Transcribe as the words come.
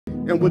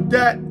And with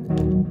that,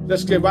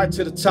 let's get right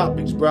to the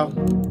topics, bro.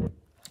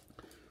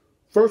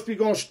 First, we're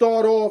going to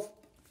start off.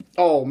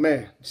 Oh,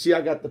 man. See,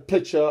 I got the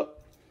picture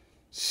up.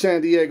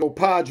 San Diego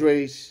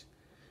Padres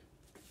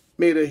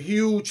made a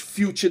huge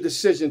future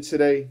decision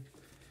today,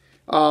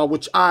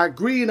 which I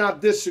agree and I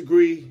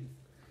disagree.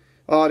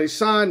 They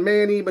signed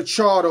Manny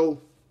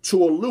Machado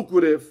to a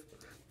lucrative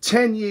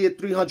 10-year,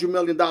 $300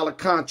 million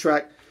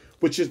contract,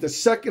 which is the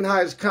second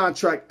highest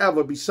contract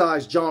ever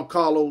besides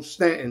Giancarlo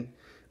Stanton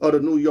of the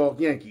New York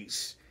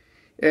Yankees.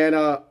 And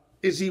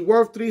is he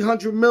worth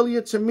 $300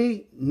 million to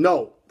me?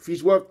 No. If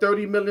he's worth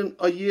 $30 million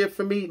a year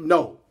for me,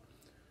 no.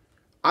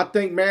 I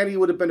think Manny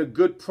would have been a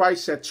good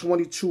price at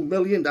 $22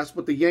 million. That's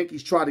what the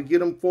Yankees try to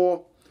get him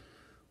for.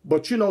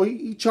 But, you know,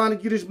 he trying to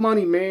get his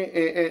money, man.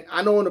 And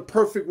I know in a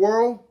perfect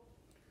world,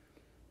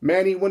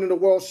 Manny winning the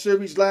World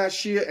Series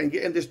last year and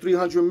getting this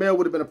 $300 million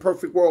would have been a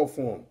perfect world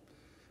for him.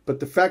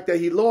 But the fact that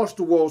he lost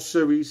the World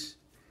Series,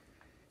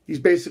 he's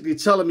basically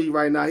telling me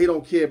right now he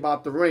don't care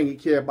about the ring. He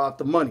care about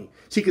the money.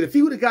 See, because if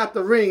he would have got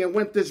the ring and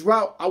went this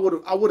route, I would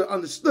have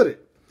understood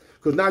it.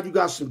 Because now you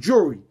got some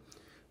jewelry.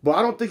 But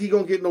I don't think he's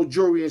going to get no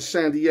jewelry in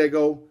San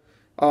Diego.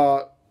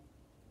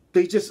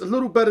 They just a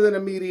little better than a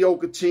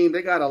mediocre team.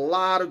 They got a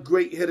lot of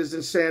great hitters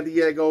in San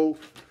Diego.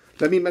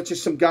 Let me mention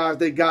some guys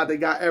they got. They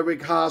got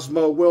Eric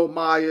Hosmer, Will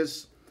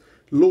Myers,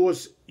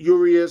 Luis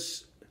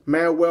Urias,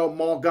 Manuel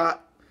Margot,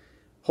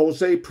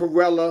 Jose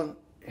Pirela,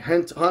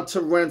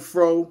 Hunter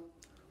Renfroe,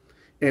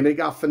 and they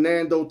got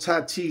Fernando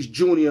Tatis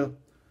Jr.,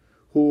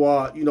 who,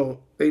 you know,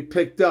 they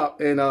picked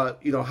up in,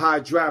 you know, high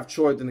draft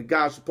choice, and the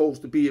guy's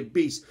supposed to be a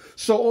beast.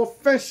 So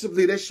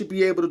offensively, they should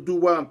be able to do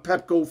well in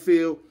Petco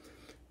Field.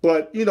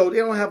 But, you know, they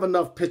don't have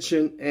enough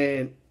pitching,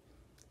 and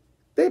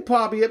they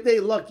probably, if they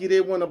lucky,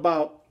 they win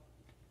about,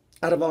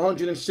 out of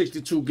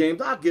 162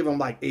 games, I'll give them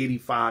like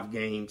 85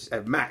 games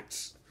at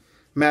max.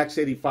 Max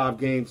 85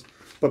 games.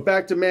 But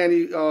back to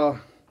Manny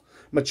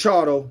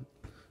Machado,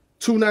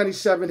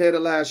 297 hitter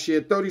last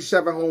year,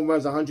 37 home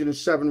runs,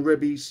 107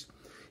 ribbies.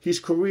 He's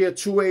career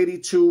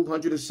 282,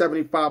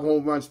 175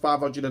 home runs,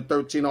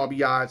 513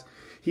 RBIs.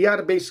 He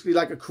had basically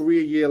like a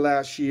career year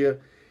last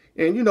year.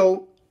 And, you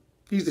know,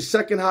 he's the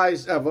second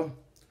highest ever.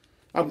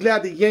 I'm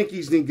glad the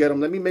Yankees didn't get him.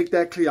 Let me make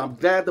that clear. I'm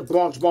glad the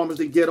Bronx Bombers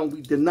didn't get him.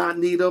 We did not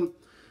need him.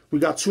 We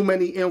got too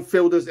many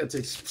infielders. And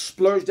to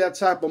splurge that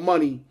type of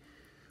money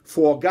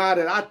for a guy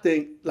that I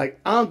think,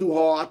 like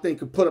Andujar, I think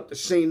could put up the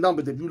same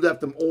numbers if you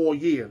left him all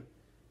year.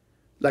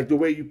 Like the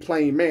way you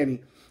playing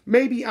Manny.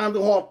 Maybe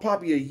Andujar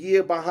probably a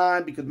year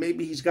behind because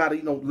maybe he's got to,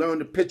 you know, learn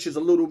the pitches a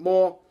little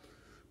more.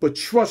 But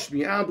trust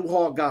me,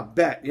 Andujar got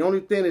back. The only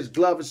thing is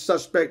glove is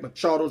suspect.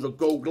 Machado's a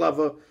gold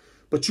glover.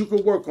 But you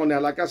can work on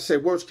that. Like I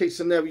said, worst case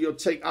scenario,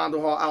 take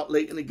Andujar out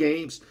late in the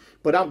games.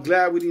 But I'm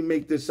glad we didn't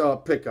make this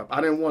pickup.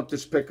 I didn't want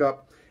this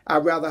pickup.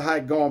 I'd rather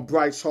have gone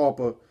Bryce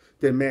Harper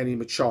than Manny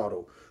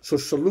Machado. So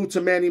salute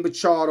to Manny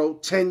Machado.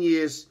 10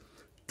 years,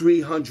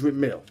 $300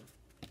 million.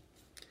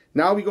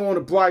 Now we go on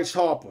to Bryce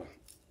Harper.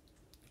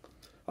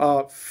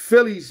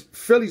 Phillies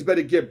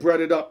better get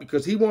breaded up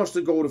because he wants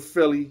to go to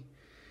Philly.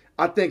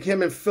 I think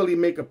him and Philly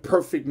make a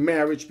perfect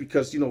marriage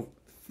because, you know,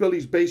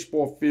 Philly's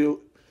baseball field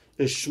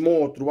is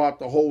small throughout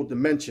the whole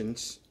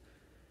dimensions.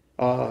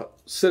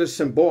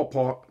 Citizen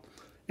Ballpark.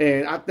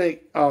 And I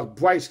think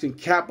Bryce can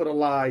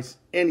capitalize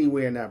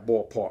anywhere in that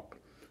ballpark,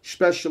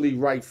 especially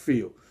right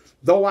field.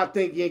 Though I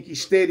think Yankee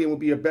Stadium would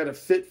be a better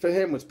fit for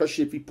him,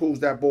 especially if he pulls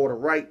that ball to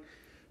right.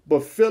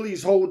 But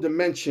Philly's whole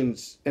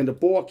dimensions, and the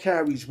ball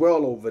carries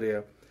well over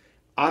there,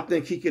 I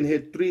think he can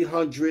hit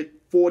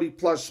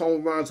 340-plus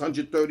home runs,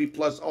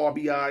 130-plus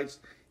RBIs,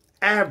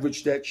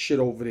 average that shit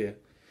over there.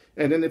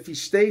 And then if he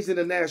stays in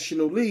the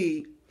National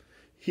League,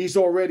 he's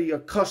already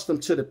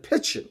accustomed to the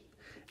pitching.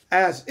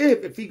 As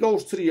if he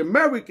goes to the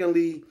American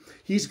League,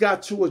 he's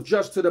got to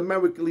adjust to the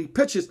American League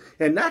pitches,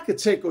 and that could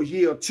take a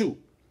year or two.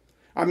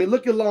 I mean,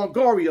 look at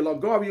Longoria.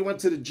 Longoria went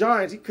to the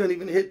Giants. He couldn't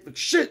even hit the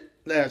shit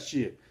last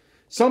year.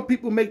 Some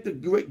people make the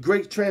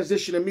great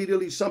transition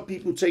immediately. Some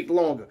people take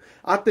longer.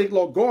 I think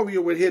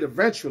Longoria would hit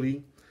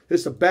eventually.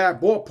 It's a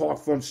bad ballpark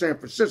from San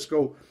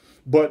Francisco.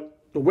 But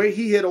the way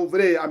he hit over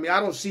there, I mean, I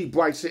don't see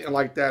Bryce hitting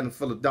like that in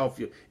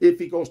Philadelphia if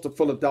he goes to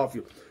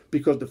Philadelphia.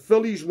 Because the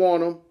Phillies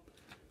want him.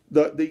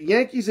 The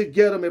Yankees would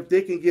get him if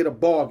they can get a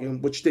bargain,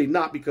 which they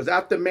not. Because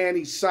after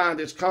Manny signed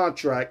his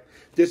contract,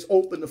 this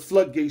opened the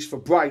floodgates for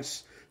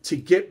Bryce to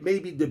get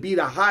maybe to be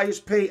the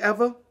highest pay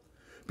ever.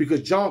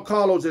 Because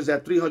Giancarlo is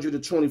at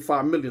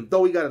 $325 million,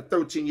 though he got a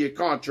 13-year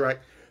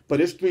contract,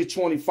 but his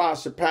 $325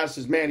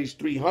 surpasses Manny's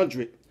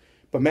 $300.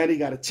 But Manny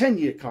got a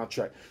 10-year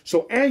contract.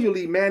 So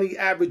annually, Manny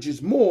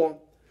averages more,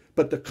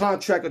 but the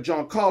contract of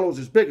Giancarlo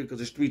is bigger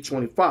because it's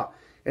 $325.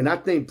 And I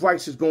think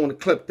Bryce is going to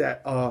clip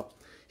that.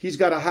 He's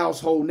got a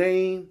household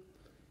name.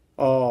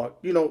 You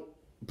know,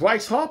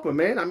 Bryce Harper,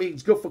 man. I mean,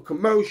 he's good for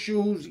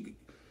commercials.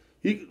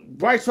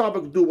 Bryce Harper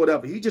can do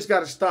whatever. He just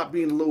got to stop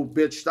being a little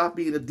bitch, stop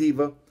being a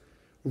diva.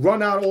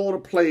 Run out all the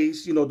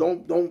plays. You know,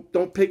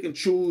 don't pick and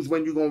choose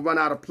when you're going to run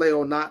out of play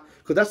or not.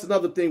 Because that's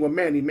another thing with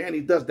Manny.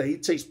 Manny does that. He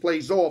takes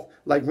plays off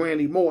like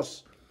Randy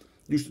Moss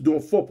used to do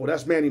in football.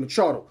 That's Manny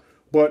Machado.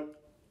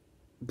 But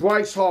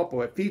Bryce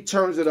Harper, if he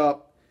turns it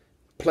up,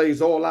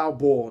 plays all-out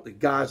ball, the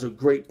guy's a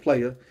great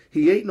player.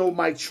 He ain't no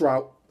Mike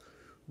Trout,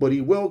 but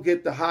he will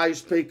get the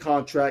highest paid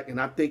contract.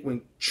 And I think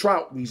when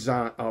Trout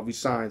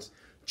resigns,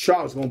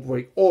 Trout's going to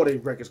break all their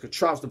records because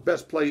Trout's the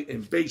best player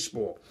in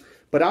baseball.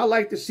 But I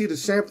like to see the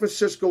San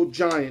Francisco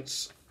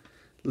Giants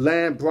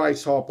land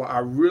Bryce Harper. I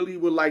really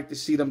would like to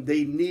see them.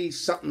 They need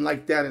something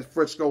like that in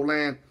Frisco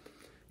land.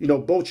 You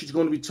know, Bochy's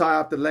going to retire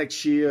after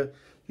next year.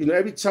 You know,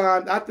 every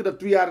time, after the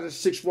 3 out of the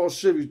 6 World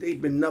Series,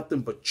 they've been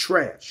nothing but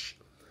trash.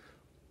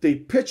 They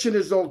pitching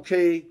is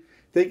okay.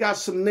 They got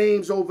some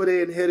names over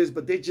there in hitters,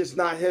 but they just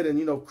not hitting.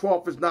 You know,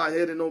 Crawford's not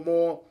hitting no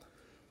more.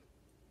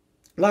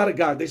 A lot of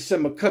guys. They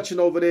sent McCutcheon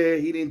over there.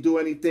 He didn't do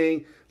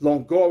anything.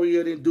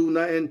 Longoria didn't do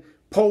nothing.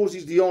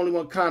 Posey's the only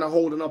one kind of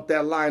holding up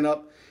that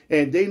lineup.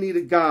 And they need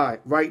a guy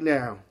right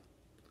now,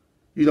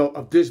 you know,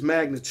 of this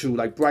magnitude,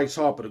 like Bryce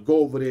Harper, to go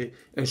over there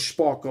and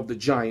spark up the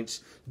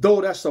Giants.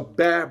 Though that's a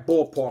bad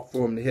ballpark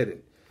for him to hit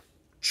in.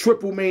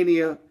 Triple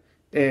mania.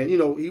 And, you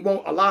know, he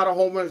won't, a lot of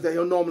home runs that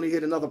he'll normally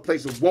hit in other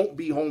places won't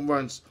be home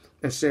runs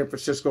in San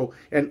Francisco.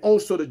 And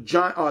also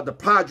the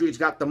Padres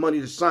got the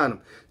money to sign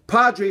him.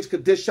 Padres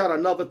could dish out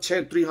another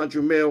 10,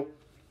 300 mil.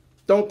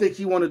 Don't think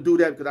he want to do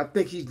that because I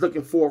think he's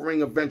looking for a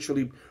ring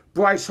eventually.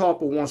 Bryce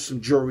Harper wants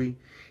some jury,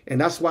 and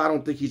that's why I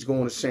don't think he's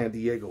going to San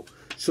Diego.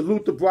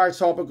 Salute to Bryce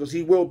Harper because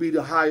he will be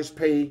the highest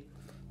paid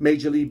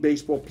Major League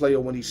Baseball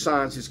player when he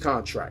signs his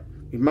contract.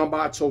 Remember,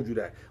 I told you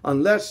that.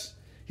 Unless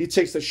he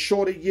takes a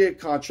shorter year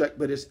contract,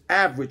 but his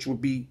average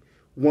would be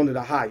one of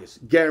the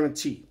highest,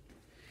 guaranteed.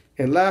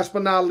 And last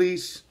but not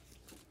least,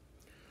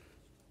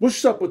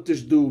 what's up with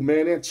this dude,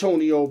 man?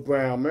 Antonio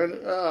Brown, man.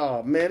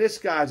 Oh, man, this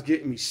guy's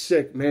getting me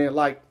sick, man.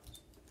 Like,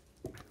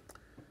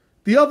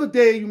 the other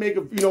day you make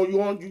a, you know,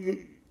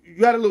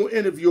 you had a little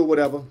interview or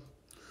whatever.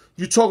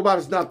 You talk about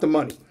it's not the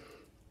money.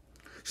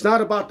 It's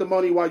not about the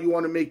money while you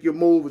want to make your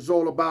move. It's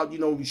all about, you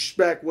know,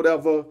 respect,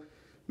 whatever,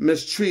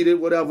 mistreated,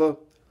 whatever.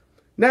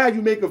 Now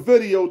you make a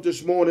video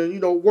this morning, you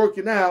know,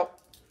 working out,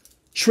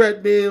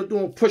 treadmill,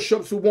 doing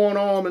push-ups with one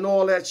arm and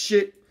all that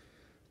shit.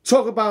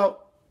 Talk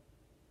about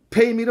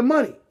pay me the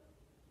money.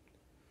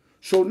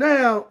 So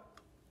now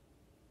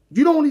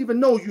you don't even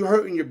know you're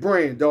hurting your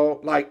brand,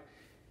 dog. Like,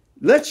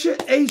 let your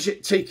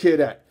agent take care of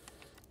that.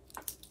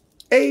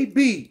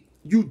 AB,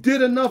 you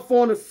did enough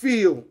on the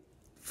field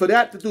for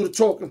that to do the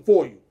talking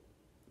for you.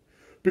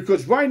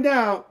 Because right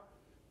now,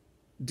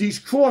 these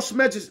cross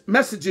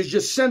messages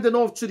you're sending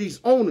off to these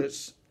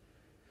owners,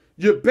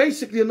 you're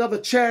basically another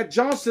Chad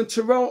Johnson,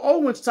 Terrell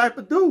Owens type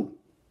of dude.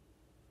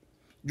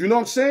 You know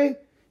what I'm saying?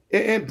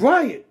 And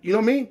Bryant, you know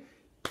what I mean?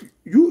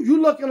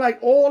 You looking like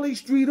all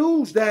these three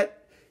dudes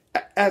that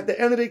at the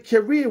end of their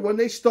career, when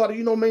they started,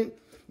 you know what I mean?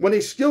 When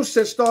their skill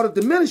set started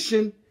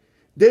diminishing,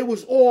 they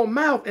was all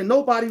mouth and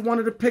nobody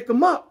wanted to pick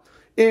them up.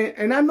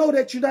 And I know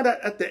that you're not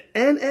at the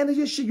end of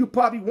your shit. You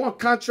probably want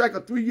contract,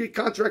 a 3-year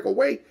contract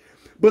away.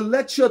 But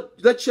let your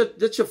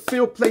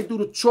field play do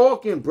the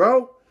talking,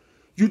 bro.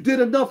 You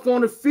did enough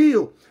on the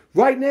field.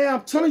 Right now,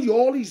 I'm telling you,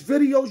 all these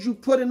videos you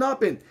putting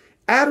up and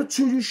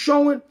attitude you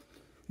showing,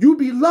 you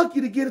be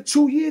lucky to get a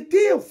 2-year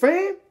deal,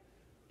 fam.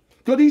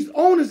 Because these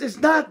owners is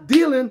not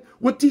dealing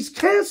with these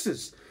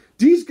cancers.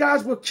 These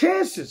guys were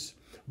cancers.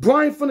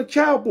 Brian from the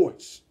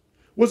Cowboys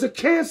was a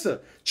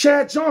cancer.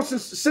 Chad Johnson,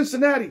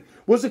 Cincinnati,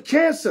 was a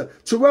cancer.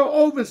 Terrell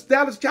Owens,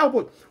 Dallas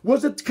Cowboys,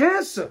 was a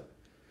cancer.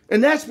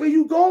 And that's where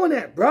you going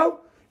at, bro.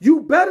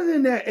 You better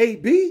than that,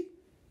 AB.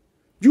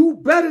 You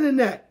better than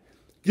that.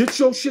 Get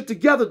your shit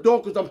together,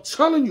 dog, because I'm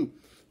telling you,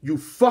 you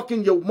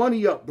fucking your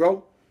money up,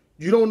 bro.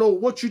 You don't know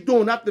what you're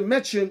doing. Not to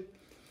mention,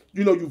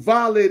 you know, you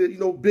violated, you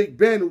know, Big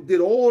Ben, who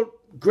did all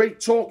great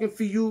talking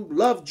for you,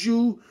 loved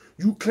you.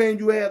 You claimed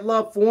you had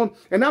love for him.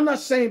 And I'm not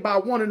saying by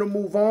wanting to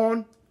move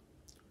on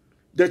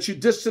that you're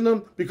dissing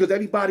them, because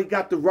everybody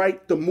got the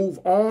right to move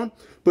on.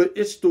 But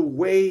it's the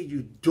way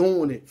you're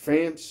doing it,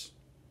 fans.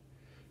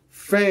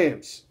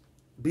 Fans,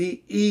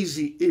 be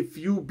easy. If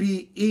you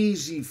be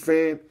easy,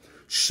 fam,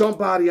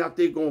 somebody out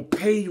there going to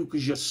pay you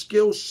because your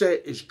skill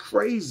set is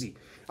crazy.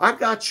 I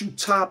got you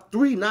top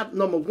 3, not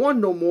number 1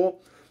 no more,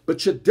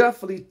 but you're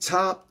definitely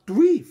top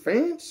 3,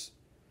 fans.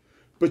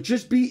 But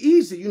just be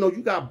easy. You know,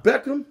 you got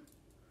Beckham,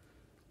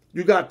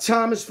 you got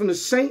Thomas from the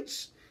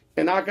Saints,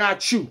 and I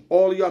got you,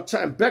 all of your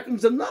time.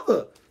 Beckham's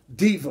another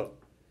diva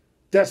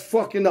that's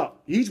fucking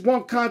up. He's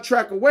one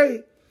contract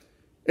away,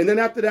 and then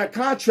after that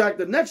contract,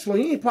 the next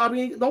one,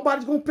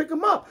 nobody's going to pick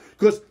him up.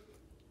 Because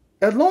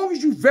as long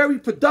as you're very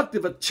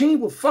productive, a team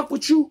will fuck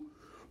with you.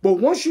 But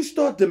once you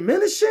start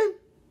diminishing,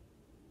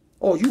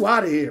 oh, you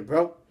out of here,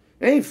 bro.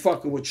 They ain't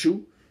fucking with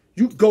you.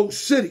 You go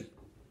city.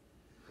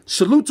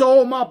 Salute to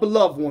all my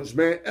beloved ones,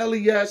 man.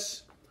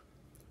 LES,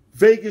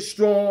 Vegas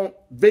Strong,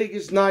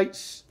 Vegas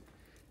Knights.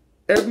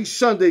 Every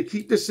Sunday,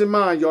 keep this in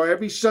mind, y'all.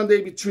 Every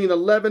Sunday between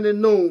 11 and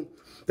noon,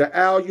 the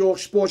Alyork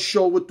Sports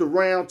Show with the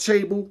round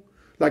table.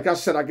 Like I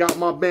said, I got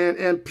my man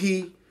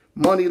MP,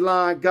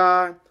 Moneyline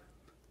Guy,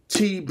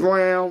 T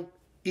Brown,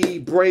 E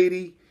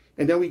Brady,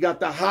 and then we got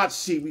the hot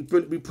seat. We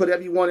put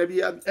everyone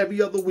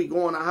every other week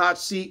on a hot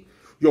seat.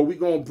 Yo, we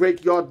gonna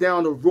break y'all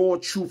down the raw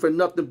truth and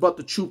nothing but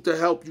the truth to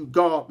help you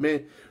God,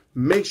 man.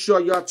 Make sure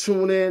y'all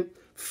tune in.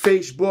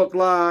 Facebook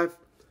Live,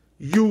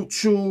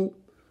 YouTube,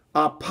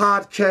 our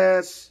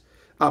podcasts,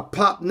 our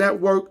Pop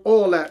Network,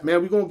 all that,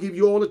 man. We're gonna give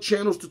you all the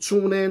channels to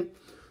tune in.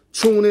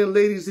 Tune in,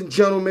 ladies and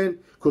gentlemen,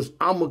 because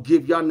I'm gonna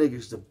give y'all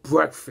niggas the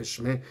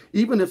breakfast, man.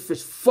 Even if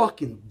it's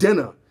fucking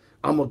dinner,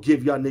 I'm gonna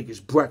give y'all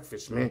niggas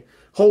breakfast, man.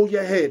 Hold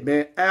your head,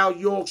 man.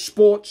 Alyork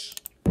Sports.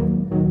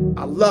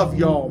 I love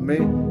y'all,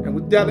 man. And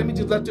with that, let me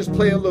just let this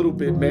play a little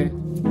bit,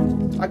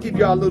 man. I give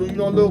y'all a little,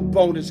 a little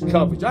bonus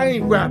coverage. I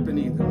ain't rapping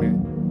either,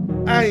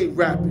 man. I ain't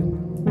rapping.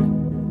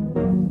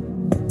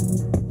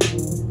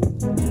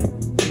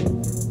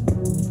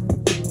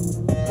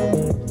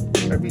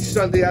 Every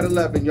Sunday at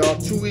 11, y'all.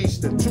 2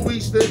 Eastern. 2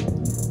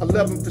 Eastern,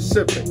 11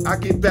 Pacific. I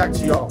get back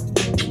to y'all.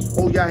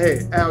 Hold your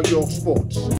head. Alyork Sports.